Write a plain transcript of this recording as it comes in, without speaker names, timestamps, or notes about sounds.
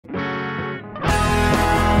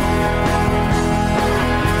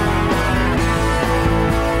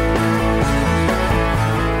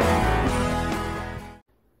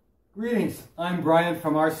I'm Brian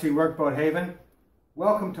from RC Workboat Haven.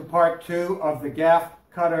 Welcome to part 2 of the Gaff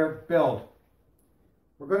cutter build.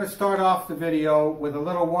 We're going to start off the video with a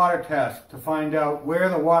little water test to find out where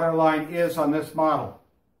the water line is on this model.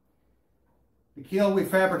 The keel we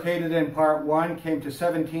fabricated in part 1 came to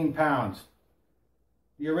 17 pounds.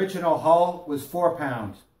 The original hull was 4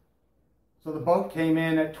 pounds. So the boat came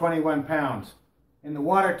in at 21 pounds. In the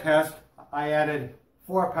water test, I added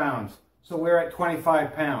 4 pounds. So we're at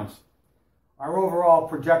 25 pounds. Our overall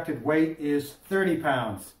projected weight is 30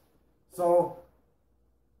 pounds. So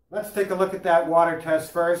let's take a look at that water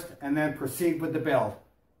test first and then proceed with the build.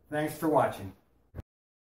 Thanks for watching.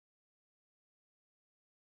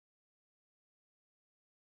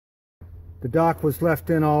 The dock was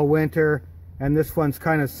left in all winter, and this one's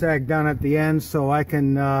kind of sagged down at the end, so I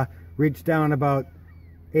can reach down about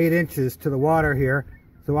 8 inches to the water here.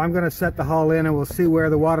 So I'm going to set the hull in and we'll see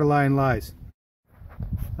where the water line lies.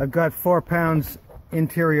 I've got 4 pounds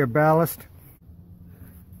interior ballast.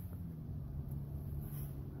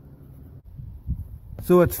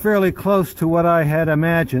 So it's fairly close to what I had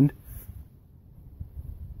imagined.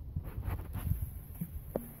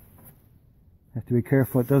 Have to be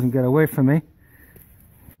careful it doesn't get away from me.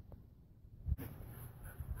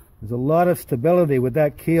 There's a lot of stability with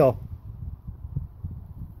that keel.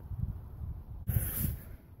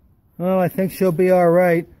 Well, I think she'll be all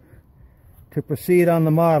right to proceed on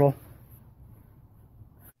the model.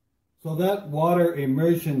 So that water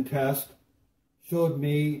immersion test showed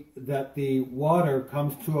me that the water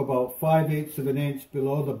comes to about 5/8 of an inch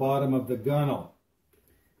below the bottom of the gunnel.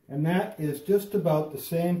 And that is just about the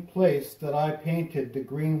same place that I painted the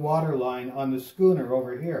green water line on the schooner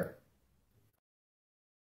over here.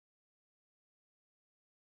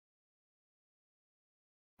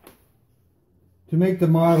 To make the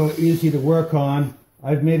model easy to work on,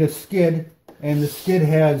 I've made a skid, and the skid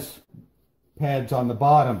has pads on the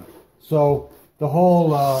bottom. So the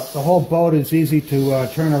whole boat is easy to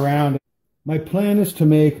turn around. My plan is to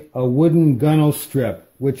make a wooden gunnel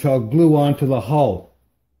strip, which I'll glue onto the hull.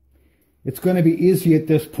 It's going to be easy at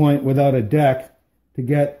this point without a deck to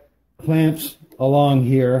get clamps along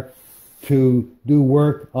here to do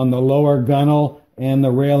work on the lower gunnel and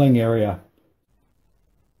the railing area.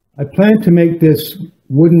 I plan to make this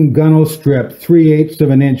wooden gunnel strip 3/8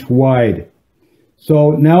 of an inch wide.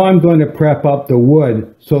 So now I'm going to prep up the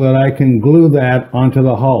wood so that I can glue that onto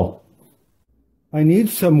the hull. I need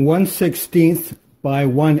some 1/16 by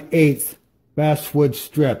 1/8 basswood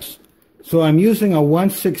strips. So I'm using a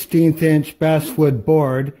 1/16 inch basswood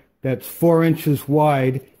board that's 4 inches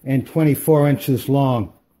wide and 24 inches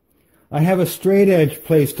long. I have a straight edge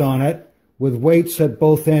placed on it with weights at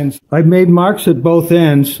both ends. I've made marks at both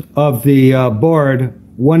ends of the board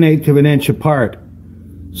 1/8 of an inch apart.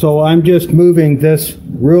 So I'm just moving this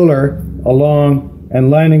ruler along and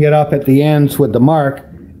lining it up at the ends with the mark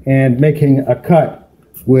and making a cut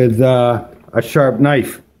with a sharp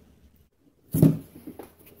knife.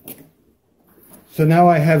 So now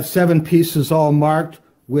I have 7 pieces all marked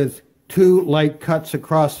with 2 light cuts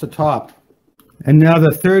across the top. And now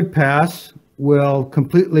the third pass will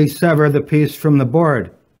completely sever the piece from the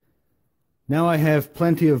board. Now I have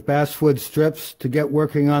plenty of basswood strips to get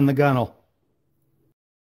working on the gunnel.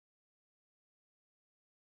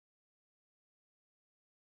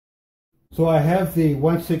 So I have the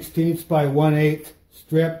 1/16 by 1/8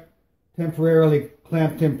 strip temporarily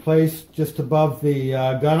clamped in place just above the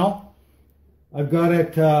gunnel. I've got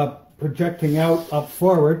it projecting out up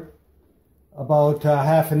forward about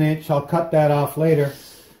 1/2 an inch. I'll cut that off later.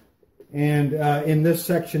 And in this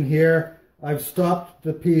section here, I've stopped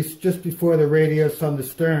the piece just before the radius on the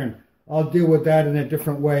stern. I'll deal with that in a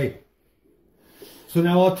different way. So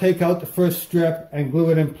now I'll take out the first strip and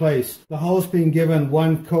glue it in place. The hull's been given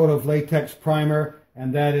 1 coat of latex primer,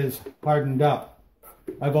 and that is hardened up.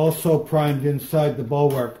 I've also primed inside the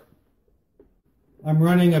bulwark. I'm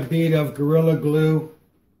running a bead of Gorilla Glue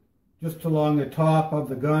just along the top of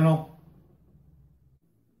the gunnel.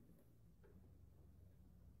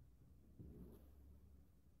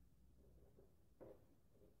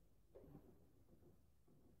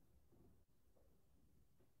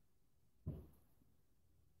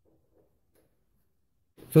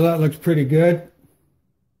 So that looks pretty good.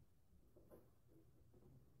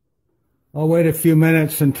 I'll wait a few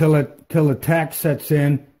minutes until the tack sets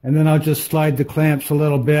in, and then I'll just slide the clamps a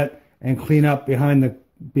little bit and clean up behind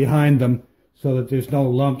them so that there's no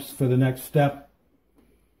lumps for the next step.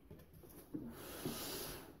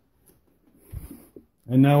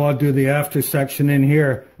 And now I'll do the after section in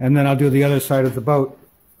here, and then I'll do the other side of the boat.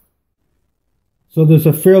 So there's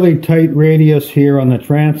a fairly tight radius here on the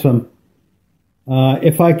transom.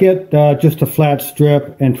 If I get just a flat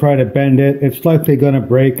strip and try to bend it, it's likely going to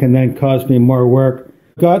break and then cause me more work.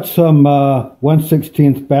 Got some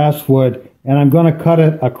 1/16 basswood, and I'm going to cut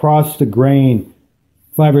it across the grain,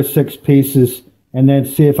 5 or 6 pieces, and then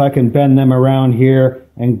see if I can bend them around here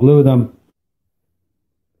and glue them.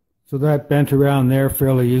 So that bent around there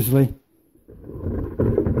fairly easily.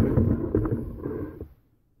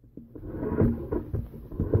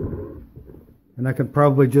 And I could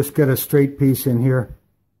probably just get a straight piece in here.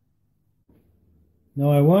 Now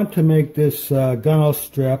I want to make this gunnel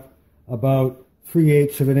strip about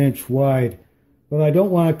 3/8 of an inch wide, but I don't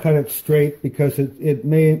want to cut it straight because it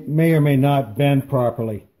may or may not bend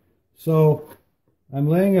properly. So I'm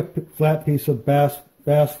laying a flat piece of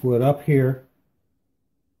basswood up here,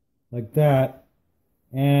 like that,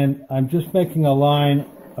 and I'm just making a line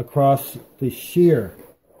across the shear.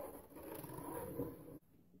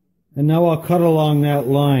 And now I'll cut along that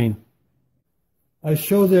line. I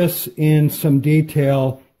show this in some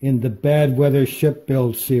detail in the Bad Weather Ship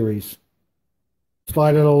Build series.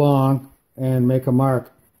 Slide it along and make a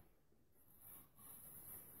mark.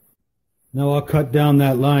 Now I'll cut down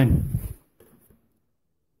that line.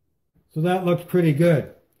 So that looks pretty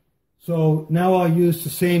good. So now I'll use the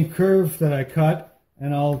same curve that I cut,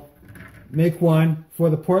 and I'll make one for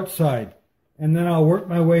the port side. And then I'll work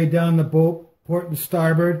my way down the boat, port and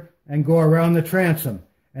starboard, and go around the transom.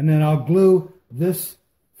 And then I'll glue this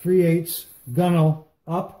 3/8 gunnel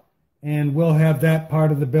up, and we'll have that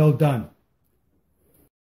part of the build done.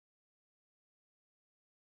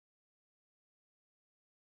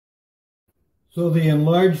 So the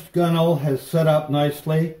enlarged gunnel has set up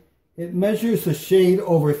nicely. It measures a shade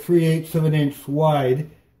over 3/8 of an inch wide,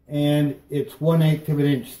 and it's 1/8 of an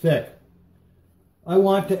inch thick. I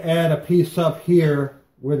want to add a piece up here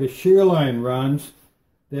where the shear line runs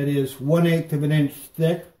that is 1/8 of an inch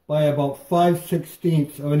thick by about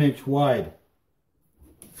 5/16 of an inch wide.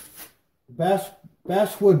 The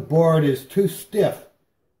basswood board is too stiff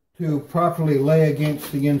to properly lay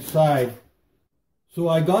against the inside, so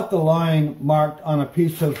I got the line marked on a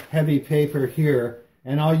piece of heavy paper here,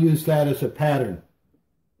 and I'll use that as a pattern.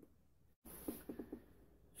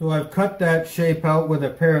 So I've cut that shape out with a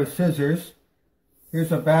pair of scissors.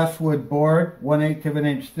 Here's a basswood board, 1/8 of an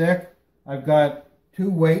inch thick. I've got 2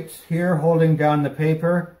 weights here holding down the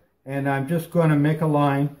paper, and I'm just going to make a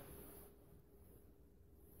line.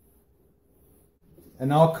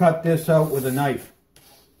 And I'll cut this out with a knife.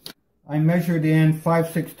 I measured in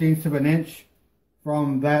 5/16 of an inch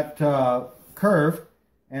from that curve,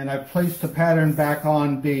 and I've placed the pattern back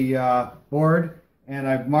on the board, and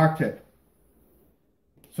I've marked it.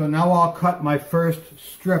 So now I'll cut my first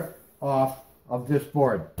strip off of this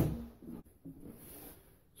board.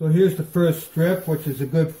 So here's the first strip, which is a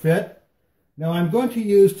good fit. Now I'm going to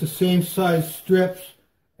use the same size strips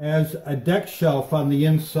as a deck shelf on the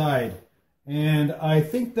inside, and I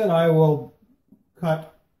think that I will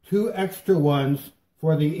cut 2 extra ones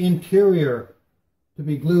for the interior to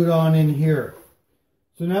be glued on in here.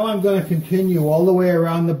 So now I'm going to continue all the way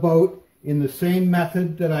around the boat in the same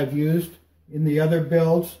method that I've used in the other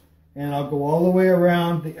builds, and I'll go all the way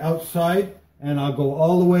around the outside, and I'll go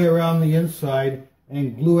all the way around the inside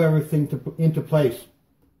and glue everything into place.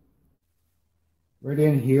 Right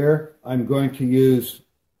in here, I'm going to use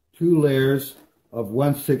 2 layers of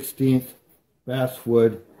 1/16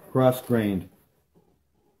 basswood cross-grained.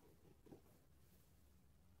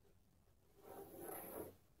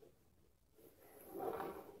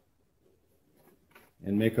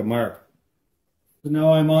 And make a mark. So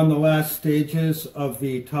now I'm on the last stages of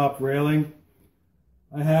the top railing.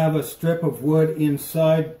 I have a strip of wood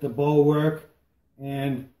inside the bulwark,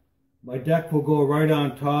 and my deck will go right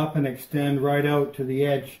on top and extend right out to the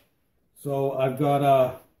edge. So I've got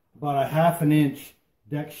about a 1/2 inch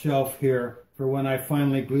deck shelf here for when I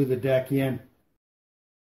finally glue the deck in.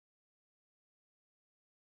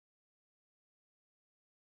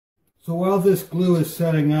 So while this glue is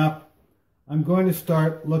setting up, I'm going to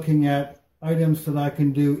start looking at items that I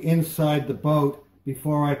can do inside the boat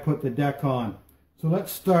before I put the deck on. So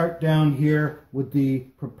let's start down here with the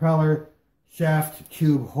propeller shaft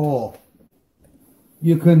tube hole.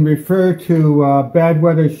 You can refer to Bad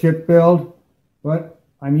Weather Ship Build, but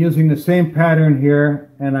I'm using the same pattern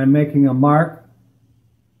here, and I'm making a mark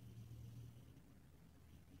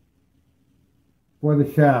for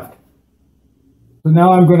the shaft. So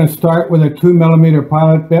now I'm going to start with a 2mm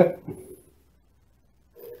pilot bit.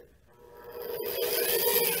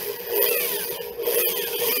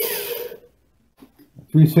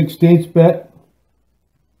 3/16 bit.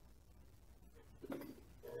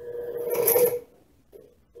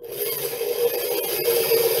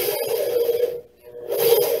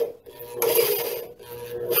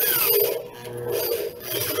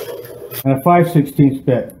 and a 5/16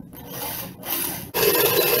 bit.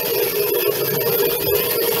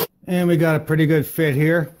 And we got a pretty good fit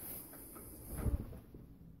here.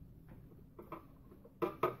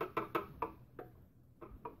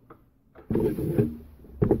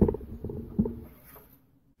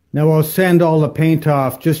 Now I'll sand all the paint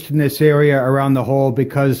off just in this area around the hole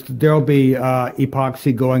because there'll be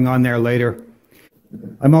epoxy going on there later.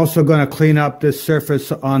 I'm also going to clean up this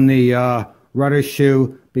surface on the rudder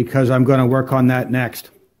shoe because I'm going to work on that next.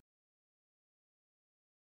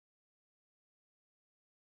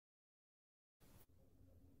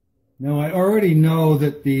 Now I already know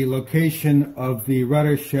that the location of the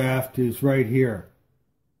rudder shaft is right here.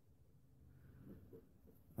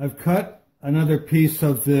 I've cut another piece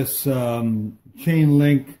of this chain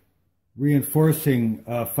link reinforcing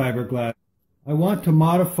fiberglass. I want to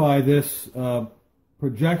modify this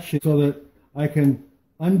projection so that I can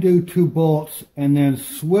undo 2 bolts and then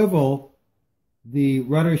swivel the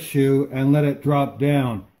rudder shoe and let it drop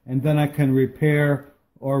down, and then I can repair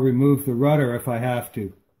or remove the rudder if I have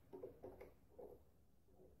to.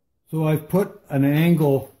 So I've put an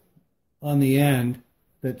angle on the end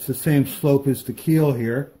that's the same slope as the keel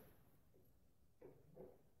here.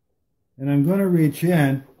 And I'm going to reach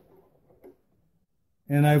in,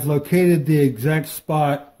 and I've located the exact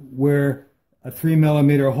spot where a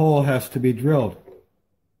 3mm hole has to be drilled.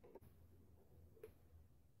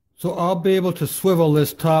 So I'll be able to swivel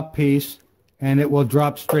this top piece and it will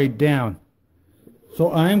drop straight down.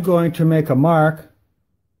 So I'm going to make a mark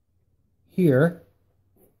here,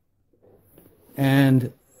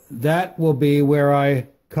 and that will be where I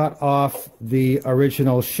cut off the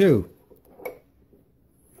original shoe.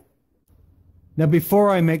 Now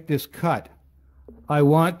before I make this cut, I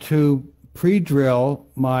want to pre-drill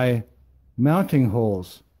my mounting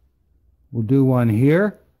holes. We'll do one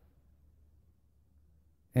here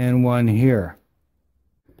and one here.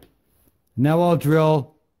 Now I'll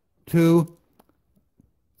drill 2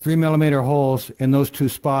 3mm holes in those 2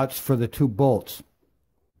 spots for the 2 bolts.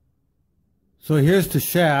 So here's the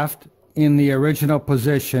shaft in the original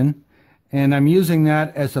position, and I'm using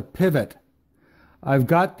that as a pivot. I've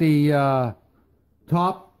got the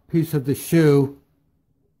top piece of the shoe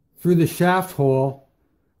through the shaft hole,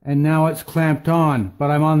 and now it's clamped on, but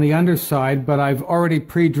I'm on the underside, but I've already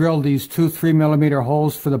pre-drilled these 2 3mm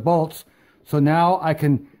holes for the bolts, so now I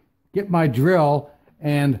can get my drill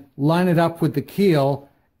and line it up with the keel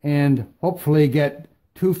and hopefully get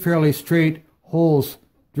 2 fairly straight holes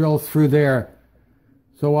drilled through there.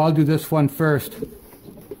 So I'll do this one first.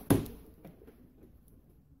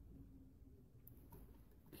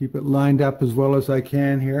 Keep it lined up as well as I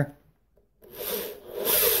can here.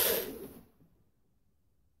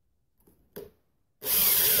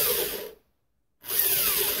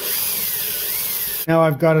 Now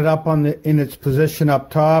I've got it up in its position up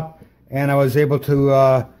top, and I was able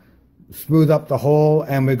to smooth up the hole,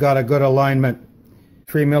 and we've got a good alignment.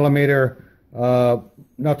 3mm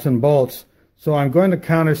nuts and bolts. So I'm going to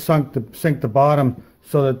countersink the bottom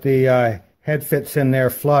so that the head fits in there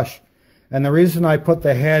flush. And the reason I put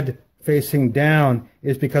the head facing down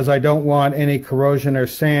is because I don't want any corrosion or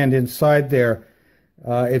sand inside there.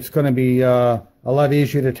 It's going to be a lot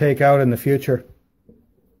easier to take out in the future.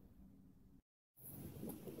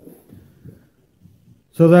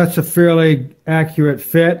 So that's a fairly accurate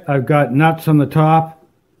fit. I've got nuts on the top.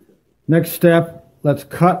 Next step, let's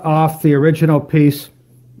cut off the original piece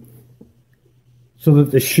so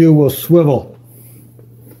that the shoe will swivel.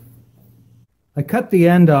 I cut the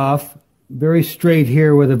end off very straight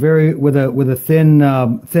here with a thin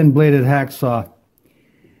bladed hacksaw,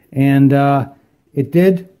 and it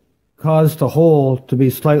did cause the hole to be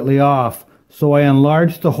slightly off. So I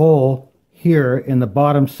enlarged the hole here in the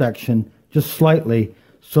bottom section just slightly,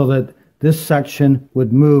 so that this section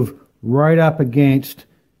would move right up against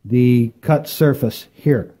the cut surface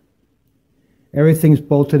here. Everything's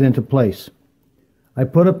bolted into place. I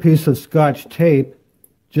put a piece of Scotch tape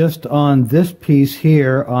just on this piece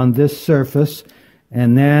here on this surface,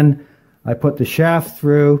 and then I put the shaft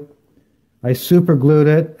through. I super glued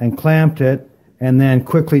it and clamped it, and then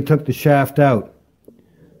quickly took the shaft out.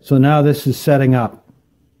 So now this is setting up.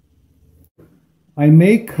 I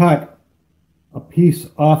may cut a piece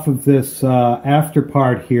off of this after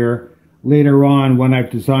part here later on when I've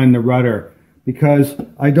designed the rudder, because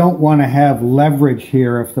I don't want to have leverage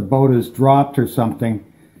here if the boat is dropped or something.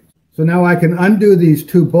 So now I can undo these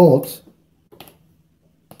 2 bolts,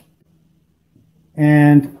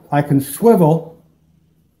 and I can swivel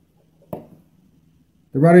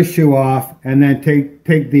the rudder shoe off and then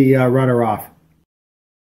take the rudder off.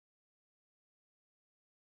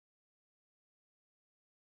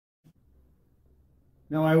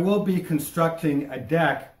 Now I will be constructing a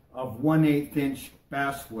deck of 1/8 inch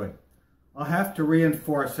basswood. I'll have to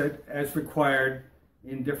reinforce it as required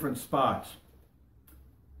in different spots.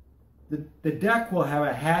 The deck will have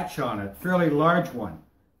a hatch on it, fairly large one,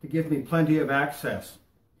 to give me plenty of access.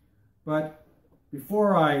 But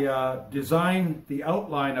before I design the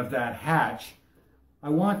outline of that hatch, I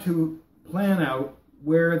want to plan out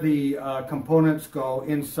where the components go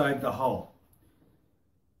inside the hull.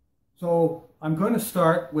 So I'm going to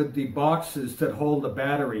start with the boxes that hold the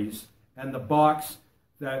batteries and the box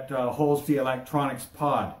that holds the electronics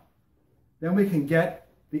pod. Then we can get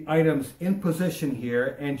the items in position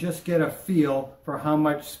here and just get a feel for how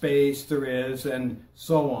much space there is and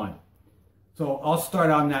so on. So I'll start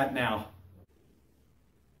on that now.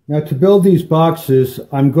 Now to build these boxes,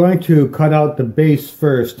 I'm going to cut out the base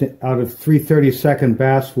first out of 3/32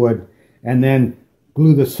 basswood and then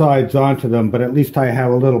glue the sides onto them, but at least I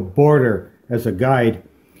have a little border as a guide.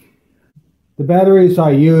 The batteries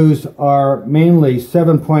I use are mainly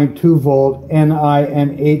 7.2 volt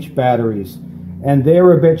NiMH batteries, and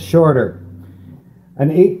they're a bit shorter.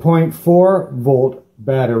 An 8.4 volt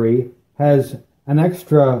battery has an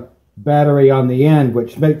extra battery on the end,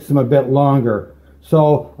 which makes them a bit longer.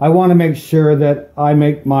 So I want to make sure that I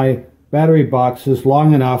make my battery boxes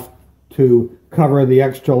long enough to cover the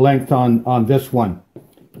extra length on this one.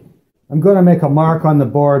 I'm going to make a mark on the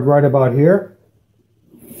board right about here.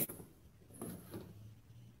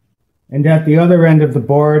 And at the other end of the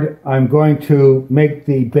board, I'm going to make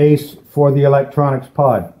the base for the electronics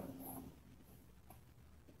pod.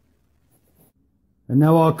 And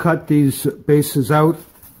now I'll cut these bases out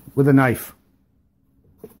with a knife.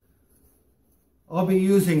 I'll be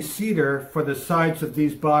using cedar for the sides of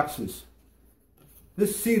these boxes.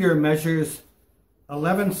 This cedar measures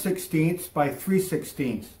 11/16 by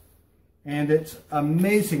 3/16, and it's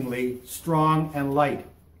amazingly strong and light.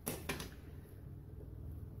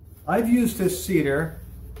 I've used this cedar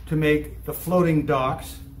to make the floating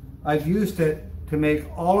docks. I've used it to make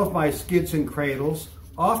all of my skids and cradles,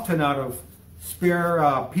 often out of spare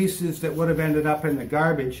pieces that would have ended up in the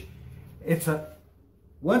garbage.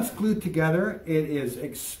 Once glued together, it is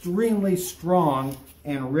extremely strong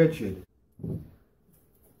and rigid.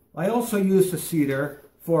 I also use the cedar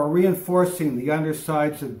for reinforcing the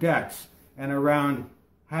undersides of decks and around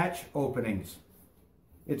hatch openings.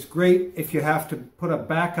 It's great if you have to put a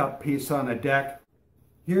backup piece on a deck.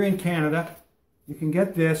 Here in Canada, you can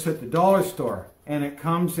get this at the dollar store, and it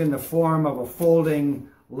comes in the form of a folding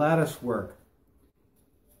lattice work.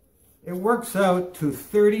 It works out to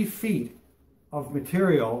 30 feet of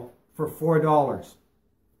material for $4.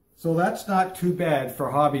 So that's not too bad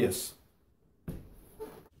for hobbyists.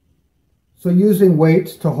 So using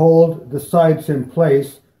weights to hold the sides in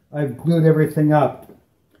place, I've glued everything up.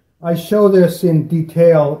 I show this in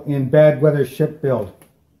detail in Bad Weather Ship Build.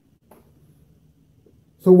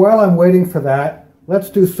 So while I'm waiting for that, let's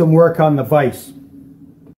do some work on the vise.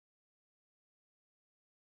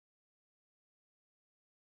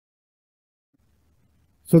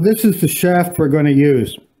 So this is the shaft we're going to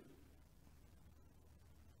use.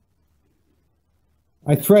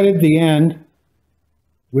 I threaded the end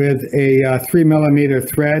with a 3mm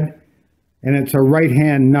thread, and it's a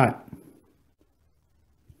right-hand nut.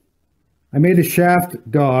 I made a shaft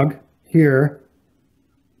dog here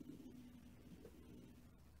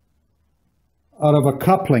out of a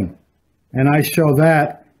coupling, and I show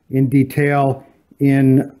that in detail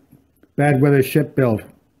in Bad Weather Ship Build.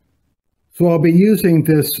 So I'll be using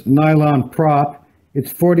this nylon prop.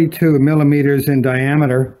 It's 42mm in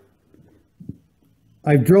diameter.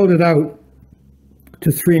 I've drilled it out to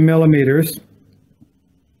 3mm,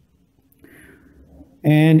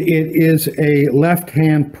 and it is a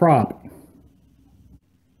left-hand prop.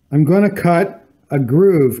 I'm going to cut a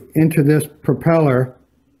groove into this propeller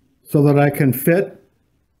so that I can fit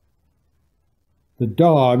the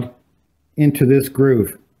dog into this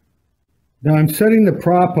groove. Now I'm setting the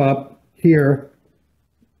prop up here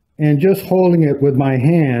and just holding it with my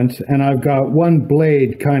hands, and I've got one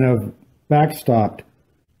blade kind of backstopped.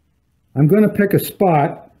 I'm going to pick a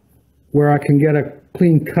spot where I can get a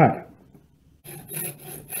clean cut.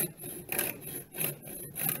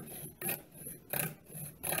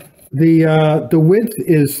 The width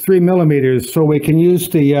is 3mm, so we can use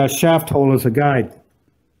the shaft hole as a guide.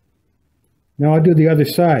 Now I'll do the other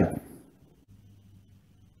side.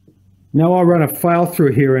 Now I'll run a file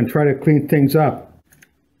through here and try to clean things up.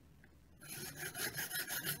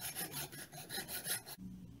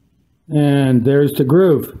 And there's the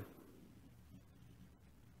groove.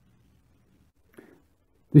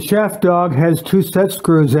 The shaft dog has 2 set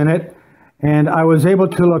screws in it, and I was able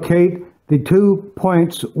to locate the 2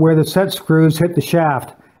 points where the set screws hit the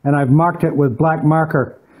shaft, and I've marked it with black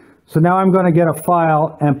marker. So now I'm going to get a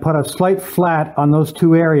file and put a slight flat on those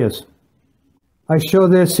 2 areas. I show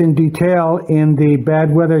this in detail in the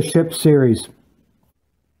Bad Weather Ship series.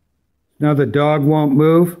 Now the dog won't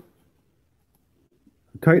move.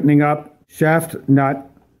 Tightening up shaft nut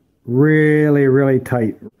really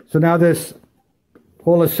tight. So now this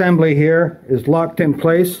whole assembly here is locked in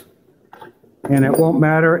place, and it won't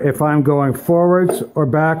matter if I'm going forwards or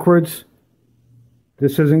backwards.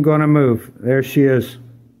 This isn't going to move. There she is.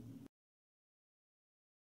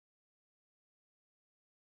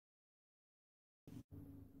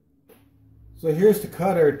 So here's the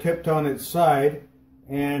cutter tipped on its side,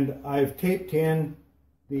 and I've taped in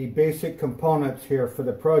the basic components here for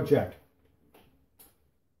the project.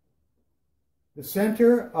 The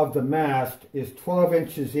center of the mast is 12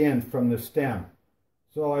 inches in from the stem.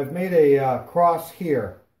 So I've made a cross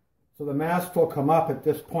here. So the mast will come up at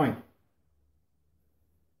this point.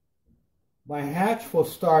 My hatch will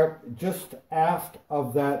start just aft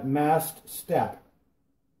of that mast step,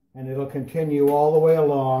 and it'll continue all the way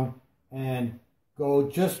along and go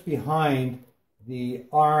just behind the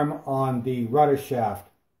arm on the rudder shaft.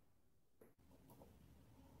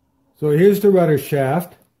 So here's the rudder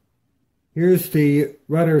shaft. Here's the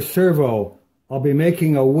rudder servo. I'll be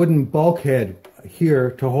making a wooden bulkhead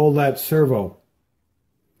here to hold that servo.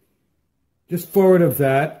 Just forward of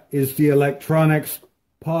that is the electronics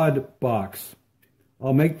pod box.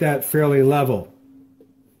 I'll make that fairly level.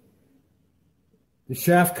 The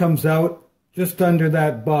shaft comes out just under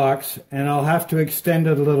that box, and I'll have to extend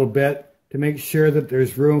it a little bit to make sure that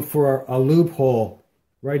there's room for a loophole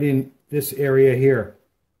right in this area here.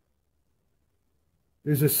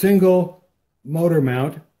 There's a single motor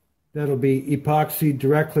mount that'll be epoxied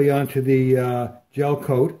directly onto the gel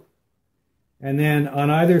coat, and then on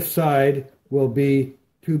either side will be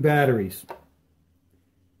 2 batteries.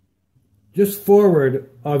 Just forward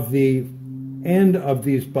of the end of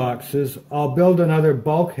these boxes, I'll build another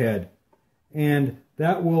bulkhead, and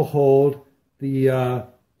that will hold the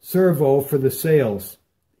servo for the sails.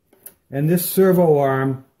 And this servo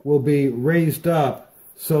arm will be raised up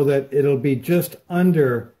so that it'll be just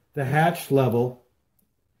under the hatch level,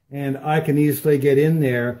 and I can easily get in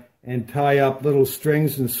there and tie up little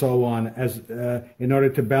strings and so on as in order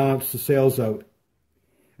to balance the sails out.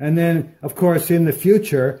 And then, of course, in the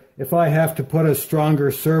future, if I have to put a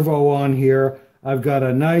stronger servo on here, I've got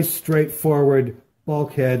a nice straightforward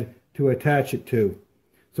bulkhead to attach it to.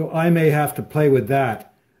 So I may have to play with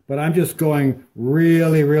that, but I'm just going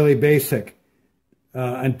really basic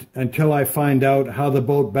until I find out how the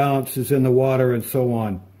boat balances in the water and so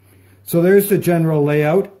on. So there's the general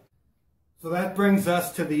layout. So that brings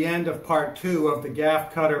us to the end of part 2 of the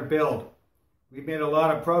Gaff cutter build. We've made a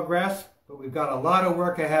lot of progress, but we've got a lot of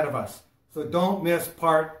work ahead of us. So don't miss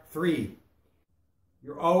part 3.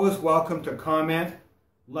 You're always welcome to comment,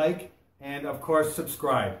 like, and of course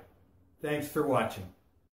subscribe. Thanks for watching.